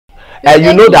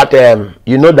You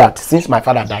know that since my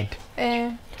father died,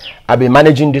 I've been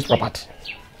managing this property,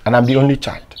 and I'm the only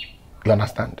child. You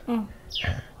understand?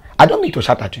 I don't mean to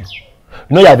shout at you.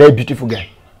 You know you're a very beautiful girl.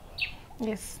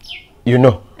 Yes. You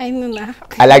know. I know now.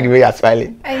 I like the way you're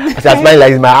smiling. I know. As you're smiling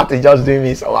like my heart is just doing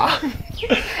me so wow.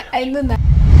 I know that.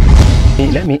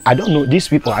 I don't know these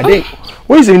people. Are they?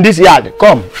 Who is in this yard?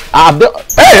 Come.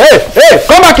 Hey,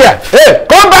 come back here. Hey,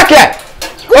 come back here.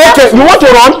 Okay, you want to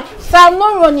run? Sir, I'm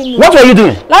not running. What were you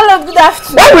doing? Good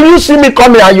afternoon. Why will you see me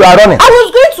coming and you are running? I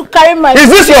was going to carry my... Is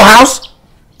this your house?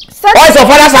 Sir, or is your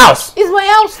father's house? It's my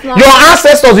house now. Your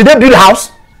ancestors, did they build a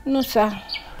house? No, sir.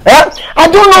 I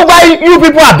don't know why you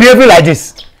people are behaving like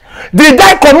this. Did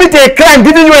I commit a crime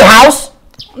giving you a house?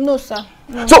 No, sir.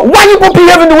 No. So why you people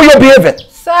behaving the way you're behaving?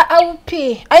 Sir, I will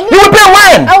pay. I know. You will pay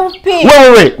when? I will pay.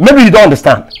 Wait. Maybe you don't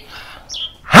understand.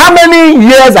 How many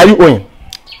years are you owing?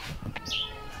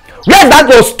 Where's that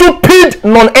your stupid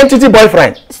non-entity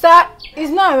boyfriend? Sir,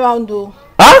 he's not around though.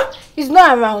 Huh? He's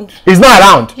not around. He's not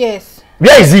around? Yes.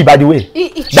 Where is he, by the way?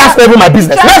 That's not even my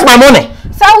business. Where's my money?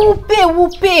 Sir, we'll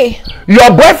pay.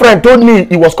 Your boyfriend told me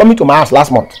he was coming to my house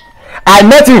last month. I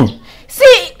met him.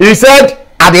 See? He said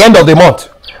at the end of the month.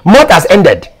 Month has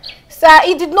ended. Sir,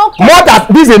 he did not come.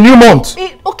 This is a new month.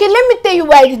 Okay, let me tell you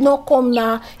why he did not come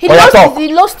now. He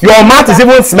lost his Your mouth is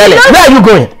even smelling. Where are you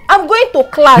going? I'm going to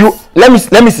class. Let me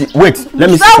see. Wait.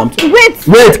 Let me see something.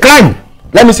 Wait, climb.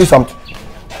 Let me see something.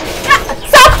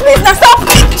 Sir, please, now stop.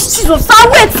 Sir,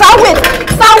 wait.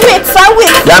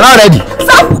 You are not ready.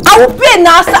 Sir, I will pay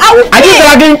now. Sir, I will pay. Are you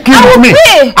dragging keys with me?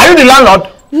 Pay. Are you the landlord?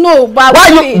 No, but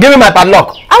why are you giving my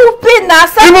padlock? I will pay now,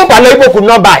 sir. Even padlock could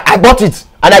not buy. I bought it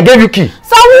and I gave you key.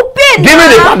 Sir, I will pay now. Give me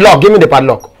the padlock. Give me the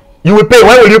padlock. You will pay.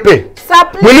 When will you pay? Sir,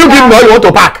 please. Will you give me all you want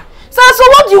to pack? Sir, so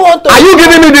what do you want to? Are you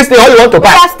giving me this thing all you want to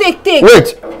pack? Yes, take.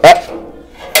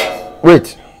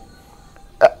 Wait.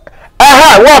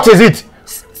 What is it?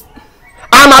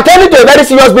 I'm attending to a very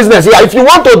serious business here. If you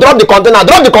want to drop the container,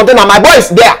 drop the container. My boy is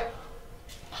there.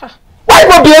 Why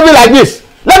are you behaving like this?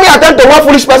 Let me attend to one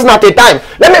foolish person at a time.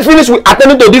 Let me finish with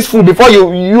attending to this fool before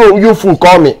you fool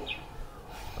call me.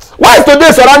 Why is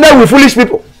today surrounded with foolish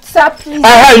people? Sir, please.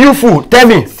 You fool, tell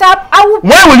me. Sir, I will pay.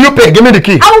 When will you pay? Give me the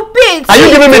key. I will pay. Are you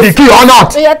giving me the key or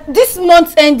not? Yeah, this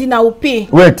month's ending, I will pay.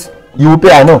 Wait, you will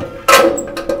pay, I know.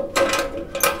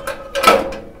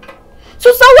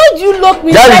 So, sir, why do you lock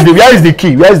me? Where is the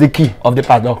key? Where is the key of the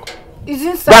padlock? Is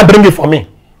inside. Go and bring it for me.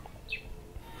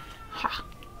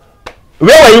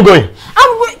 Where were you going?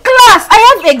 I'm going class. I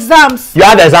have exams. You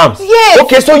have exams? Yes.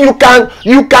 Okay, so you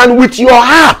can with your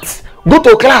heart go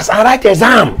to class and write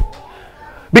exam.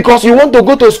 Because you want to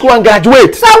go to school and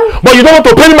graduate. Sir, but you don't want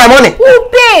to pay me my money. Who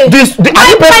pay? Are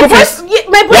you paying school fees? You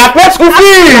have paid school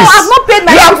fees. No, I've not paid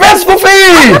my school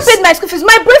fees. I've not paid my school fees.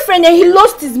 My boyfriend and he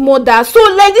lost his mother. So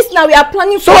like this now we are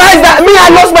planning. So how is that? Me, I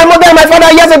lost my mother and my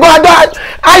father years ago.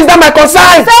 How is that my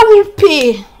concern? Sir, we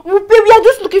pay. We pay. We are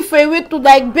just looking for a way to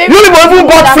like bury. You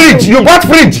even bought fridge. You bought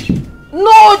fridge.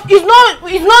 No, it's not.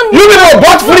 You people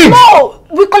bought fridge. No.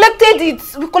 We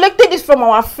collected it from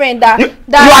our friend. You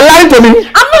are lying to me.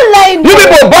 I'm not lying. You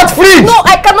people bought fridge. No,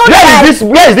 I cannot lie.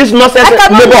 Where is this nonsense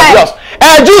neighbor of yours?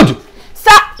 Jude.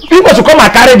 Sir, people should come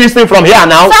and carry this thing from here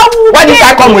now. Sir, why did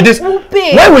I come with this? We'll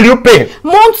pay. When will you pay?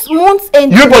 Months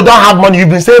ending. You people don't have money. You've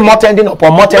been saying month ending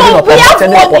upon month ending upon month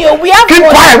ending upon. We have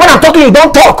Keep quiet. When I'm talking, you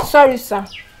don't talk. Sorry, sir.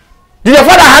 Did your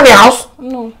father have a house?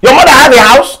 No. Your mother have a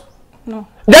house? No.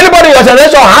 Did anybody in your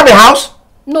generation have a house?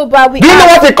 No, but Do you know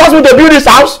what it cost me to build this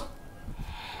house?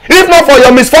 If not for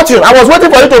your misfortune, I was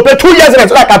waiting for you to pay 2 years rent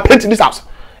so that I can paint this house.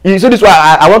 You see, this is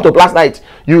why I want to plaster it.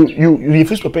 You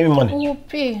refuse to pay me money. We will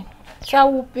pay. Sir,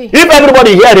 we will pay. If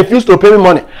everybody here refuses to pay me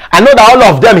money, I know that all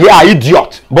of them here are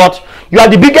idiots, but you are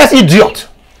the biggest idiot.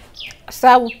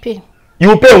 Sir, we will pay. You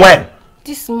will pay when?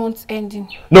 This month's ending.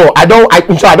 No, I don't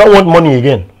want money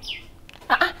again.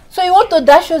 So you want to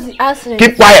dash us the answer?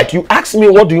 Keep quiet. You ask me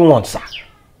what do you want, sir?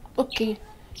 Okay,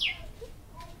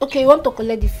 you want to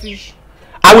collect the fridge?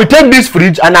 I will take this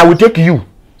fridge and I will take you.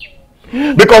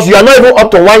 Because you are not even up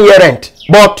to 1 year rent.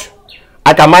 But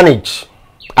I can manage.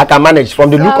 From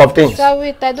the look of things. Sir,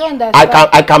 wait, I don't understand.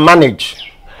 I can manage.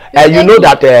 You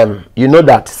know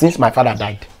that since my father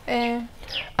died,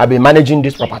 I've been managing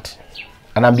this property.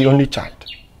 And I'm the only child.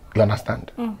 You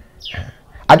understand?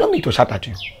 I don't mean to shout at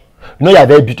you. You know you're a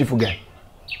very beautiful girl.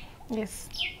 Yes.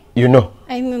 You know.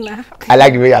 I know now. I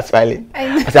like the way you're smiling. I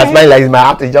know. As you're smiling like my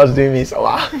heart is just doing me so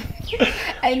wow.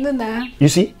 I know now. You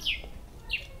see?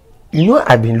 You know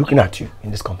I've been looking at you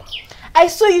in this compound. I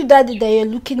saw you that day that you're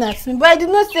looking at me, but I did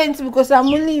not say it because I'm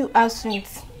only you house rent.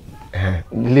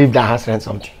 Leave that house rent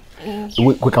something.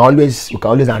 We can always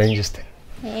arrange this thing.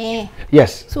 Eh.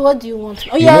 Yes. So what do you want?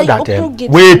 Oh You yeah, know that, open gate.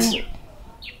 wait.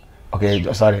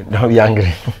 Okay, sorry, don't be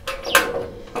angry.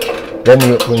 Let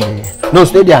me open the... No,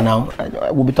 stay there now.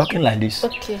 We'll be talking like this.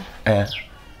 Okay.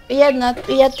 Yeah,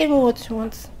 tell me what you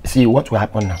want. See, what will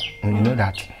happen now? You know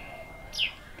that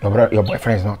your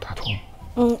boyfriend is not at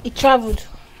home. He traveled.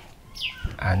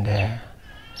 And,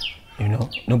 you know,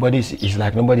 nobody's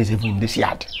even in this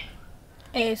yard.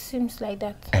 It seems like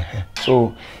that.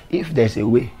 So, if there's a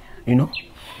way, you know,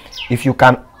 if you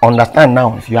can understand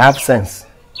now, if you have sense,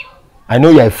 I know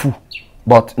you're a fool,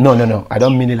 but no, I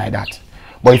don't mean it like that.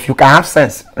 But if you can have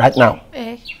sense right now,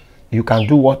 you can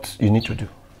do what you need to do.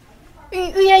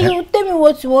 Yeah, you tell me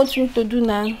what you want me to do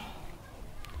now.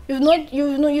 You've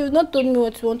not told me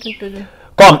what you want me to do.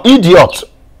 Come, idiot!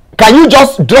 Can you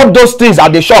just drop those things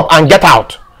at the shop and get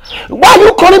out? Why are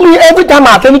you calling me every time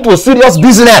I attend to a serious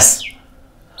business?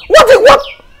 What?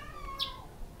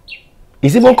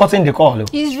 He's even cutting the call.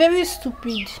 He's very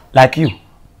stupid. Like you.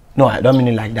 No, I don't mean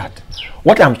it like that.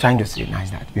 What I'm trying to say now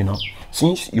is that, you know,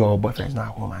 since your boyfriend is not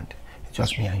at home and it's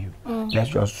just me and you, let's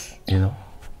just, you know,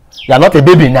 you are not a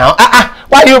baby now.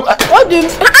 Why you? What do you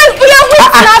mean?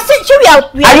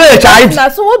 Are you a child? Now,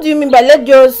 so what do you mean by let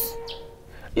just?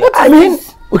 I mean,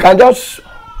 we can just,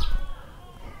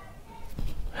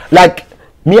 like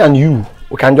me and you,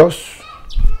 we can just.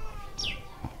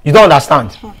 You don't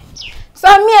understand. So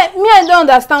I don't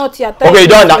understand what you're telling. Okay,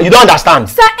 you don't understand.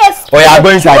 Sir, oh yeah, go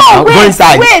inside. No, go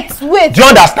inside. Wait. Do you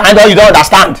understand or you don't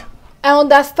understand? I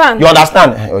understand. You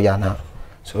understand? Oh yeah, now.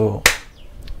 So.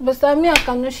 But sir, I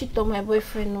cannot shit on my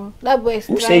boyfriend. No, that boy is.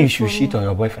 Who say you should shit on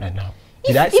your boyfriend now?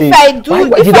 Did I say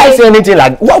anything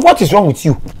like what is wrong with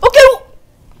you? Okay,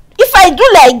 if I do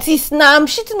like this now, I'm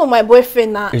shitting on my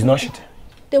boyfriend now. It's not shitting.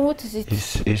 Then what is it?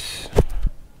 It's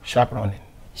sharp running.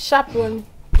 Sharp running.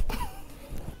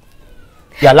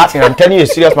 You're laughing. I'm telling you a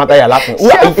serious matter. You're laughing.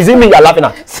 Is it me you're laughing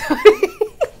at? Sorry.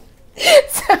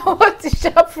 So what is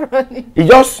sharp running? It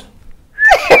just.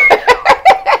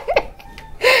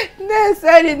 No,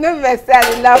 sorry, no mercy.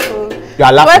 I laugh. You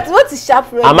are laughing. What is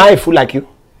sharp running? Am I a fool like you?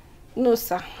 No,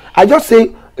 sir. I just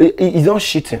say it's not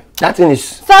shitting. That thing is.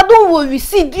 Sir, don't worry.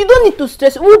 See, you don't need to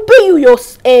stress. We'll pay you your.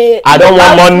 I don't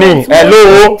want money.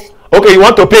 Hello. Okay, you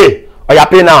want to pay? Or you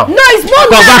pay now? No, it's not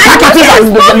now.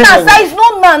 It's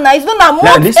not now. It's not now.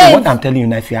 Now listen, what I'm telling you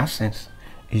now, if you have sense,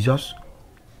 it's just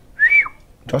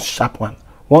sharp one.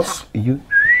 Once you.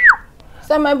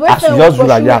 So my boyfriend. As you just do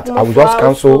like that, I will just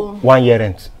cancel 1 year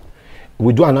rent.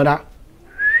 We do another.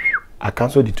 I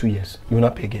cancel the 2 years. You will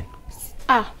not pay again.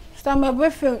 So my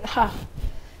boyfriend.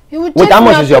 Wait, how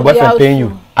much is your boyfriend paying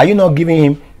you? Are you not giving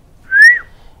him?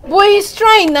 Boy, he's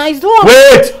trying now. He's doing.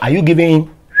 Wait, are you giving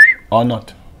him or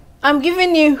not? I'm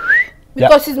giving him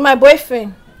because he's my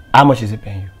boyfriend. How much is he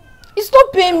paying you? He's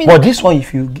not paying me. But this one,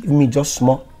 if you give me just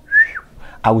small,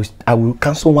 I will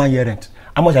cancel 1 year rent.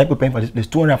 How much are you paying for this place?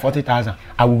 240,000.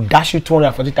 I will dash you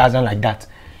 240,000 like that,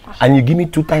 and you give me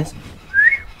 2 times.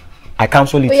 I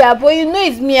cancel it. Oh yeah, but you know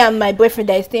it's me and my boyfriend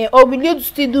that is staying. Or will you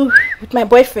still do with my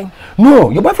boyfriend?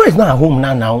 No, your boyfriend is not at home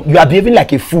now. You are behaving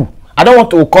like a fool. I don't want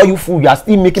to call you fool. You are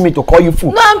still making me to call you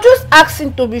fool. No, I'm just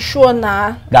asking to be sure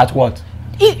now. That what?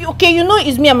 Okay, you know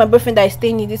it's me and my boyfriend that is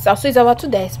staying in this house. So it's our two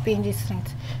that is paying this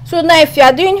rent. So now if you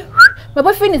are doing, my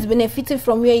boyfriend is benefiting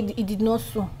from where he did not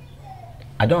sow.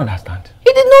 I don't understand.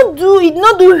 He did not do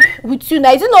with you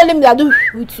now. Is it not only me that do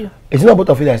with you? It's not both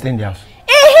of you that are staying in the house.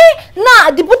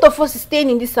 Nah, the both of us is staying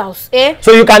in this house.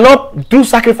 So you cannot do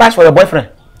sacrifice for your boyfriend.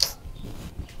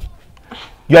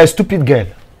 You are a stupid girl.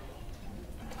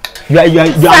 You are an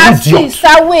idiot.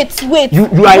 Sir, wait.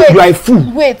 You are a fool.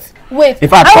 Wait. In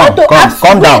fact, come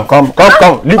down.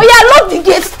 Leave. Oh yeah, lock the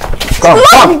gate. Come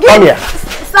here.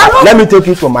 Let me take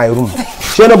you to my room.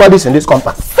 Sure, nobody's in this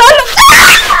compound. Sorry.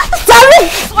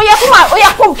 Oh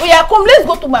yeah, come. Let's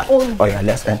go to my own room. Oh yeah,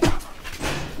 let's enter.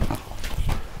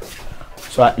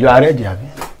 So you are ready, Abby?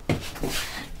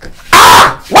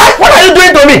 What are you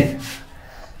doing to me?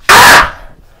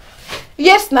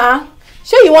 Yes, now.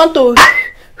 Sure, you want to?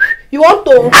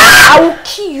 I will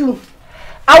kill you.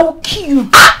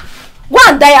 Go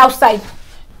and die outside.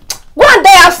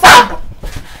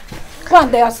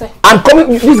 I'm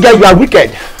coming. This guy, you are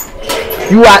wicked.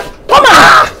 You are. Come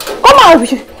on.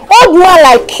 All you are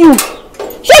like you.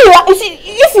 Sure, you are.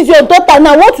 If it's your daughter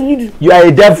now, what will you do? You are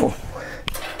a devil.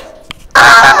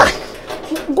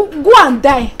 Go and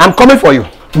die. I'm coming for you.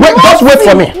 Just wait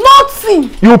for me. Nothing.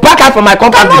 You pack out from my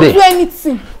compound today. I cannot do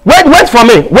anything. Wait for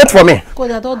me.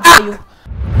 God, I don't dare you.